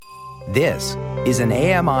This is an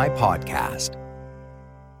AMI podcast.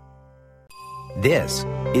 This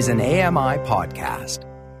is an AMI podcast.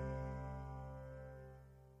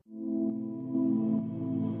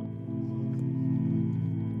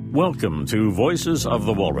 Welcome to Voices of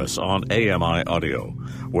the Walrus on AMI Audio,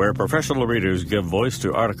 where professional readers give voice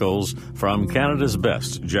to articles from Canada's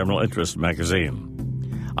best general interest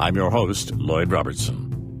magazine. I'm your host, Lloyd Robertson.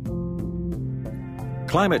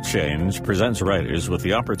 Climate change presents writers with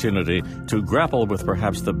the opportunity to grapple with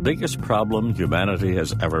perhaps the biggest problem humanity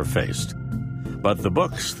has ever faced. But the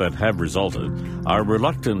books that have resulted are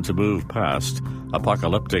reluctant to move past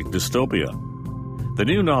apocalyptic dystopia. The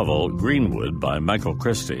new novel, Greenwood, by Michael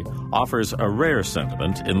Christie, offers a rare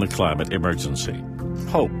sentiment in the climate emergency: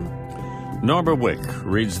 hope. Norma Wick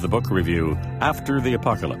reads the book review After the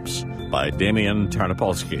Apocalypse by Damian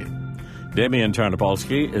Tarnopolsky. Damian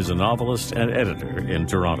Tarnopolsky is a novelist and editor in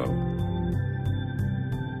Toronto.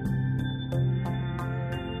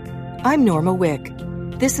 I'm Norma Wick.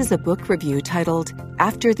 This is a book review titled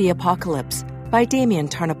After the Apocalypse by Damian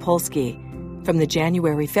Tarnopolsky from the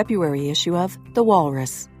January-February issue of The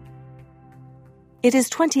Walrus. It is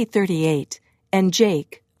 2038, and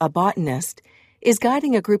Jake, a botanist, is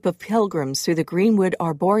guiding a group of pilgrims through the Greenwood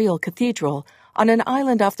Arboreal Cathedral on an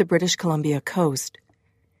island off the British Columbia coast.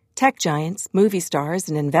 Tech giants, movie stars,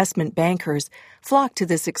 and investment bankers flock to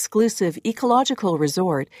this exclusive ecological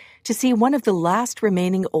resort to see one of the last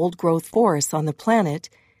remaining old-growth forests on the planet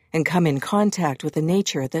and come in contact with a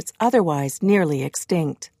nature that's otherwise nearly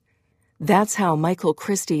extinct. That's how Michael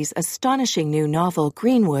Christie's astonishing new novel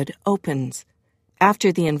Greenwood opens.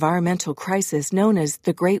 After the environmental crisis known as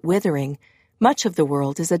the Great Withering, much of the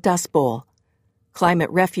world is a dust bowl. Climate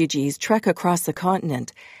refugees trek across the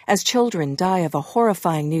continent as children die of a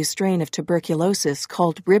horrifying new strain of tuberculosis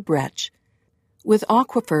called ribretch. With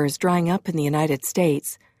aquifers drying up in the United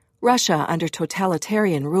States, Russia under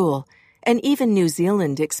totalitarian rule, and even New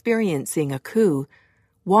Zealand experiencing a coup,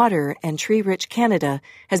 water and tree-rich Canada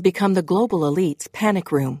has become the global elite's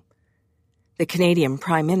panic room. The Canadian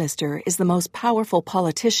Prime Minister is the most powerful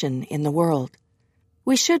politician in the world.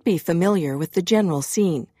 We should be familiar with the general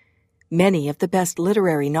scene. Many of the best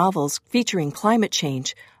literary novels featuring climate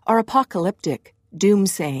change are apocalyptic,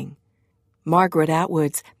 doomsaying. Margaret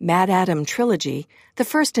Atwood's MaddAddam trilogy, the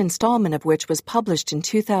first installment of which was published in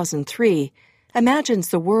 2003, imagines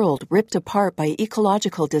the world ripped apart by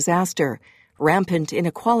ecological disaster, rampant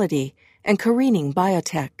inequality, and careening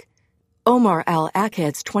biotech. Omar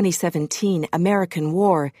al-Akkad's 2017 American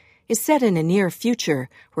War is set in a near future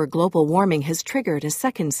where global warming has triggered a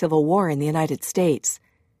second civil war in the United States.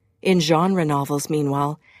 In genre novels,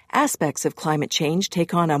 meanwhile, aspects of climate change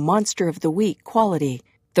take on a monster-of-the-week quality.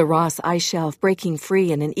 The Ross Ice Shelf breaking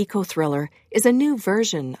free in an eco-thriller is a new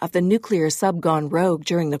version of the nuclear sub gone rogue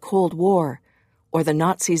during the Cold War, or the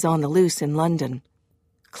Nazis on the loose in London.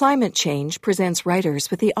 Climate change presents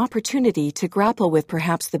writers with the opportunity to grapple with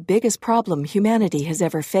perhaps the biggest problem humanity has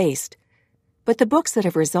ever faced. But the books that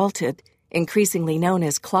have resulted, increasingly known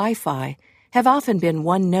as cli-fi, have often been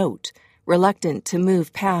one-note, reluctant to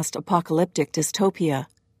move past apocalyptic dystopia.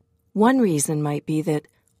 One reason might be that,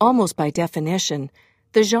 almost by definition,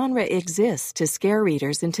 the genre exists to scare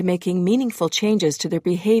readers into making meaningful changes to their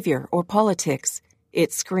behavior or politics.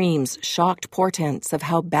 It screams shocked portents of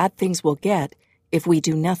how bad things will get if we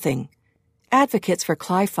do nothing. Advocates for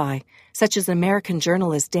cli-fi, such as American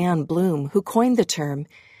journalist Dan Bloom, who coined the term,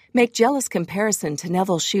 make jealous comparison to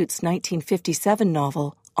Nevil Shute's 1957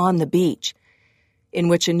 novel, On the Beach, in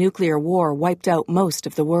which a nuclear war wiped out most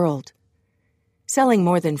of the world. Selling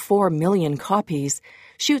more than 4 million copies,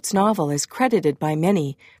 Shute's novel is credited by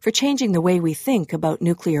many for changing the way we think about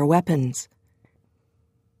nuclear weapons.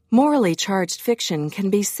 Morally charged fiction can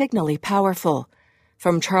be signally powerful,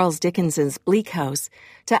 from Charles Dickens's Bleak House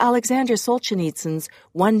to Alexander Solzhenitsyn's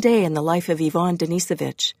One Day in the Life of Ivan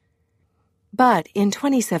Denisovich. But in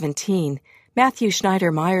 2017, Matthew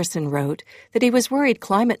Schneider Meyerson wrote that he was worried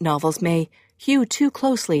climate novels may hew too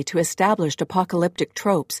closely to established apocalyptic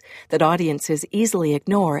tropes that audiences easily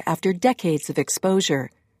ignore after decades of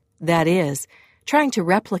exposure. That is, trying to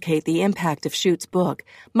replicate the impact of Shute's book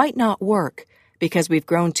might not work because we've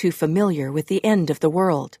grown too familiar with the end of the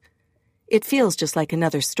world. It feels just like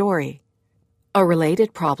another story. A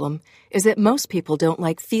related problem is that most people don't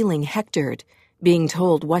like feeling hectored, being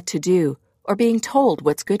told what to do, or being told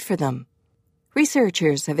what's good for them.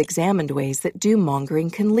 Researchers have examined ways that doom-mongering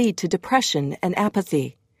can lead to depression and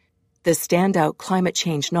apathy. The standout climate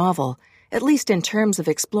change novel, at least in terms of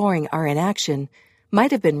exploring our inaction,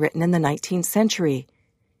 might have been written in the 19th century.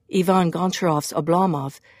 Ivan Goncharov's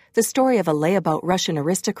Oblomov, the story of a layabout Russian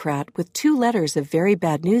aristocrat with 2 letters of very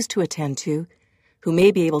bad news to attend to, who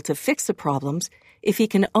may be able to fix the problems if he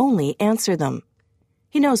can only answer them.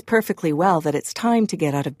 He knows perfectly well that it's time to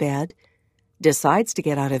get out of bed, decides to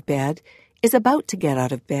get out of bed, is about to get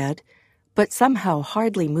out of bed, but somehow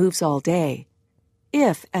hardly moves all day.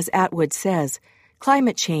 If, as Atwood says,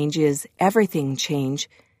 climate change is everything change,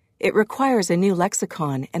 it requires a new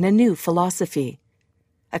lexicon and a new philosophy,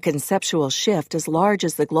 a conceptual shift as large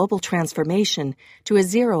as the global transformation to a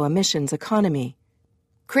zero-emissions economy.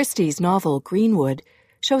 Christie's novel Greenwood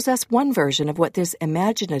shows us one version of what this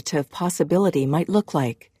imaginative possibility might look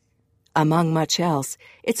like. Among much else,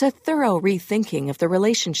 it's a thorough rethinking of the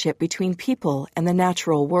relationship between people and the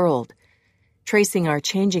natural world, tracing our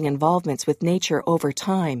changing involvements with nature over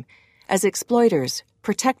time as exploiters,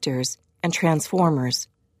 protectors, and transformers.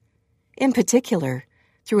 In particular,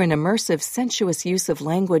 through an immersive, sensuous use of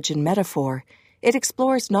language and metaphor, it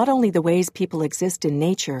explores not only the ways people exist in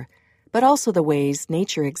nature, but also the ways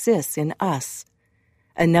nature exists in us,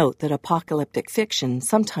 a note that apocalyptic fiction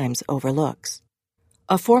sometimes overlooks.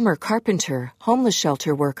 A former carpenter, homeless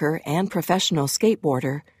shelter worker, and professional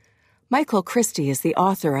skateboarder, Michael Christie is the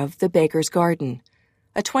author of The Beggar's Garden,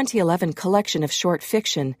 a 2011 collection of short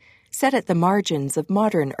fiction set at the margins of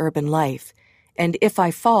modern urban life, and If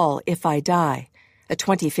I Fall, If I Die, a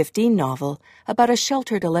 2015 novel about a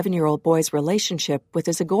sheltered 11-year-old boy's relationship with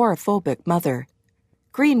his agoraphobic mother.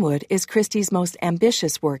 Greenwood is Christie's most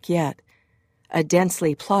ambitious work yet, a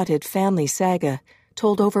densely plotted family saga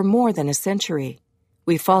told over more than a century.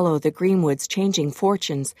 We follow the Greenwoods' changing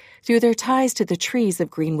fortunes through their ties to the trees of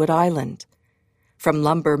Greenwood Island. From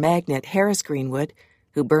lumber magnate Harris Greenwood,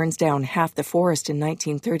 who burns down half the forest in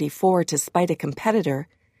 1934 to spite a competitor,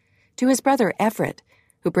 to his brother Everett,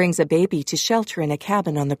 who brings a baby to shelter in a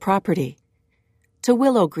cabin on the property, to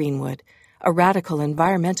Willow Greenwood, a radical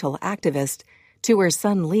environmental activist, to her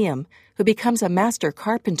son Liam, who becomes a master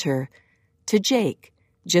carpenter, to Jake,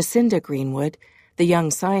 Jacinda Greenwood, the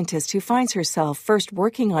young scientist who finds herself first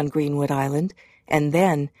working on Greenwood Island and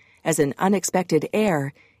then, as an unexpected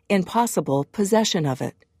heir, in possible possession of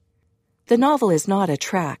it. The novel is not a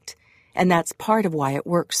tract, and that's part of why it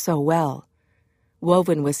works so well.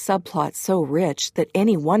 Woven with subplots so rich that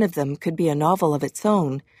any one of them could be a novel of its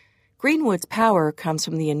own, Greenwood's power comes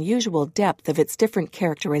from the unusual depth of its different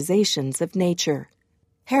characterizations of nature.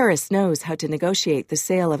 Harris knows how to negotiate the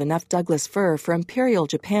sale of enough Douglas fir for Imperial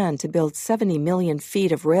Japan to build 70 million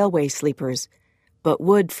feet of railway sleepers, but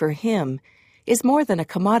wood for him is more than a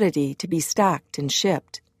commodity to be stacked and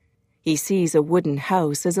shipped. He sees a wooden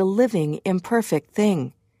house as a living, imperfect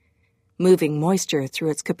thing, moving moisture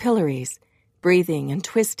through its capillaries, breathing and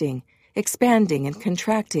twisting, expanding and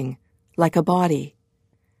contracting, like a body.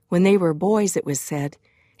 When they were boys, it was said,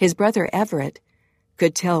 his brother Everett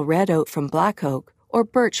could tell red oak from black oak or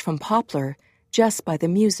birch from poplar just by the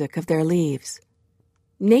music of their leaves.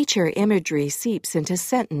 Nature imagery seeps into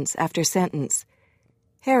sentence after sentence.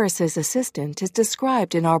 Harris's assistant is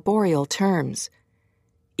described in arboreal terms.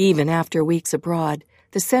 Even after weeks abroad,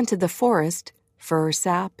 the scent of the forest, fir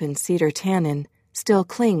sap and cedar tannin, still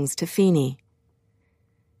clings to Feeney.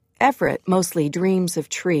 Everett mostly dreams of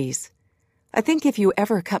trees. I think if you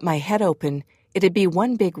ever cut my head open, it'd be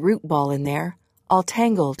one big root ball in there, all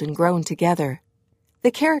tangled and grown together.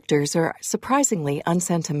 The characters are surprisingly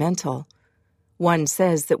unsentimental. One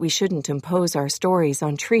says that we shouldn't impose our stories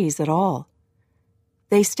on trees at all.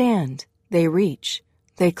 They stand, they reach,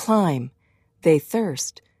 they climb, they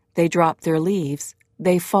thirst, they drop their leaves,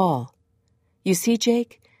 they fall. You see,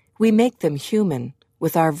 Jake, we make them human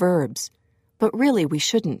with our verbs, but really we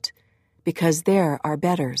shouldn't, because they're our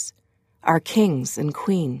betters, our kings and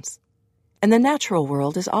queens. And the natural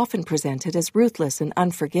world is often presented as ruthless and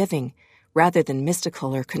unforgiving, rather than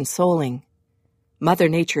mystical or consoling. Mother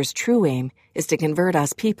Nature's true aim is to convert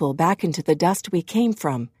us people back into the dust we came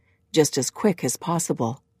from, just as quick as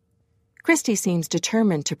possible. Christie seems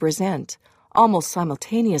determined to present, almost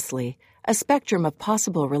simultaneously, a spectrum of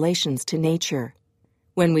possible relations to nature.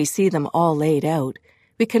 When we see them all laid out,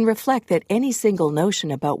 we can reflect that any single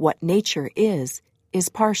notion about what nature is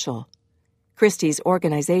partial. Christie's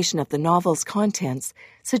organization of the novel's contents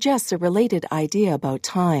suggests a related idea about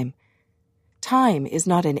time. Time is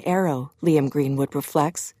not an arrow, Liam Greenwood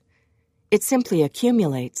reflects. It simply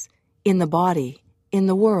accumulates, in the body, in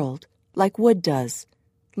the world, like wood does,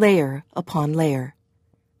 layer upon layer.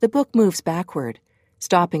 The book moves backward,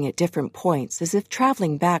 stopping at different points as if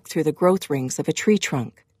traveling back through the growth rings of a tree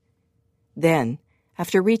trunk. Then,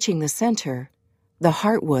 after reaching the center, the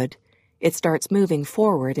heartwood, it starts moving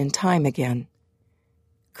forward in time again.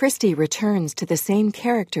 Christie returns to the same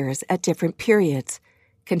characters at different periods,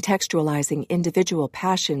 contextualizing individual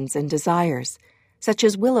passions and desires, such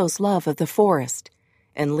as Willow's love of the forest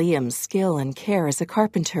and Liam's skill and care as a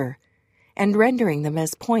carpenter, and rendering them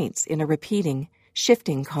as points in a repeating,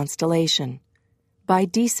 shifting constellation. By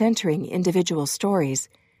decentering individual stories,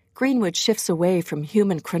 Greenwood shifts away from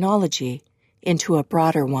human chronology into a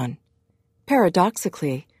broader one.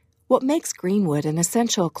 Paradoxically, what makes Greenwood an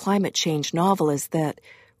essential climate change novel is that,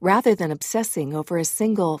 rather than obsessing over a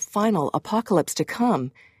single, final apocalypse to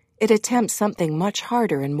come, it attempts something much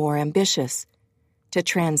harder and more ambitious, to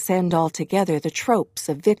transcend altogether the tropes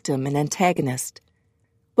of victim and antagonist.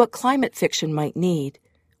 What climate fiction might need,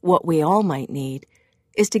 what we all might need,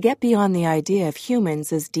 is to get beyond the idea of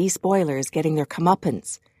humans as despoilers getting their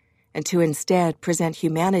comeuppance, and to instead present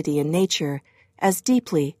humanity and nature as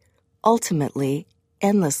deeply, ultimately,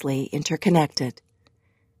 endlessly interconnected.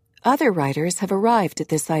 Other writers have arrived at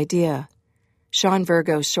this idea. Sean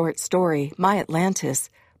Virgo's short story, My Atlantis,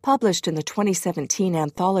 published in the 2017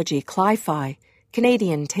 anthology Cli-Fi,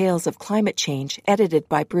 Canadian Tales of Climate Change, edited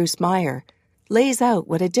by Bruce Meyer, lays out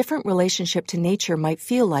what a different relationship to nature might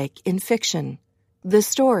feel like in fiction. The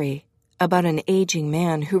story, about an aging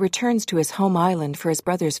man who returns to his home island for his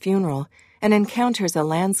brother's funeral and encounters a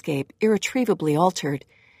landscape irretrievably altered,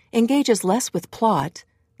 engages less with plot,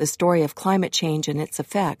 the story of climate change and its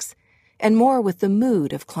effects, and more with the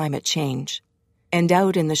mood of climate change. And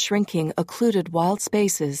out in the shrinking, occluded wild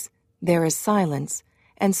spaces, there is silence,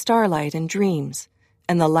 and starlight and dreams,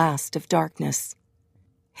 and the last of darkness.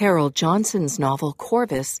 Harold Johnson's novel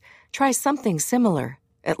Corvus tries something similar,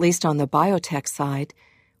 at least on the biotech side,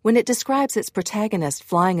 when it describes its protagonist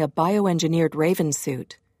flying a bioengineered raven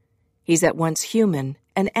suit. He's at once human,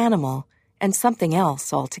 an animal, and something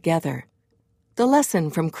else altogether. The lesson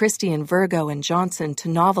from Christie and Virgo and Johnson to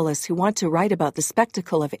novelists who want to write about the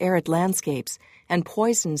spectacle of arid landscapes and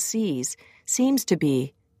poisoned seas seems to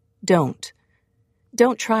be, don't.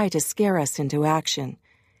 Don't try to scare us into action.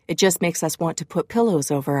 It just makes us want to put pillows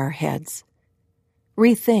over our heads.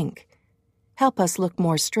 Rethink. Help us look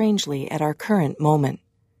more strangely at our current moment.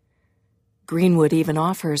 Greenwood even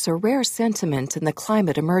offers a rare sentiment in the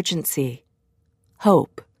climate emergency: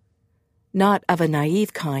 hope. Not of a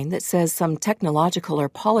naive kind that says some technological or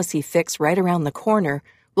policy fix right around the corner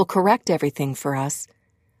will correct everything for us,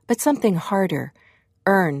 but something harder,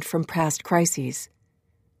 earned from past crises.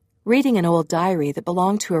 Reading an old diary that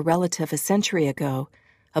belonged to a relative a century ago,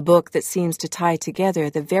 a book that seems to tie together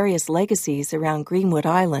the various legacies around Greenwood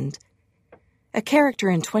Island, a character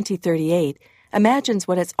in 2038 imagines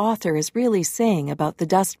what its author is really saying about the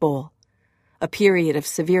Dust Bowl, a period of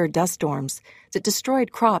severe dust storms that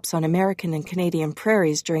destroyed crops on American and Canadian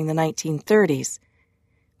prairies during the 1930s,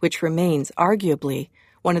 which remains arguably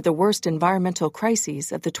one of the worst environmental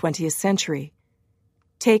crises of the 20th century.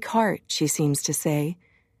 Take heart, she seems to say.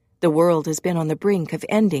 The world has been on the brink of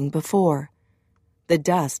ending before. The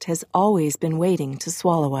dust has always been waiting to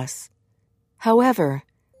swallow us. However,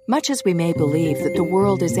 much as we may believe that the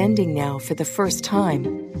world is ending now for the first time,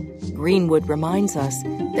 Greenwood reminds us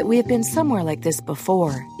that we have been somewhere like this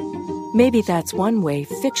before. Maybe that's one way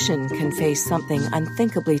fiction can face something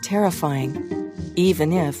unthinkably terrifying,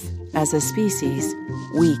 even if, as a species,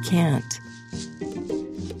 we can't.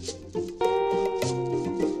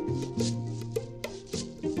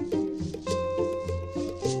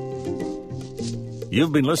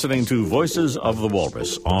 You've been listening to Voices of the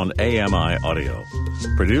Walrus on AMI Audio.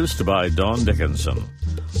 Produced by Don Dickinson.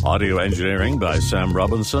 Audio engineering by Sam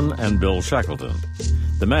Robinson and Bill Shackleton.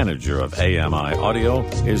 The manager of AMI Audio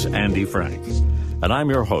is Andy Frank. And I'm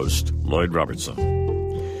your host, Lloyd Robertson.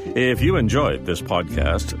 If you enjoyed this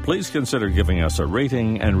podcast, please consider giving us a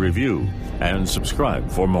rating and review, and subscribe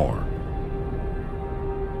for more.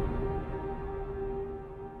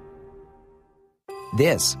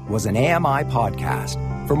 This was an AMI podcast.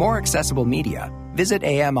 For more accessible media, visit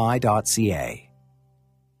ami.ca.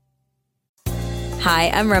 Hi,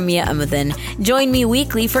 I'm Ramya Amudan. Join me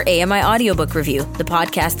weekly for AMI Audiobook Review, the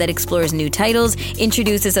podcast that explores new titles,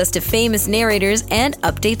 introduces us to famous narrators, and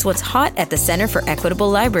updates what's hot at the Center for Equitable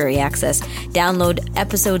Library Access. Download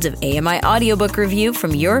episodes of AMI Audiobook Review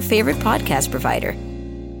from your favorite podcast provider.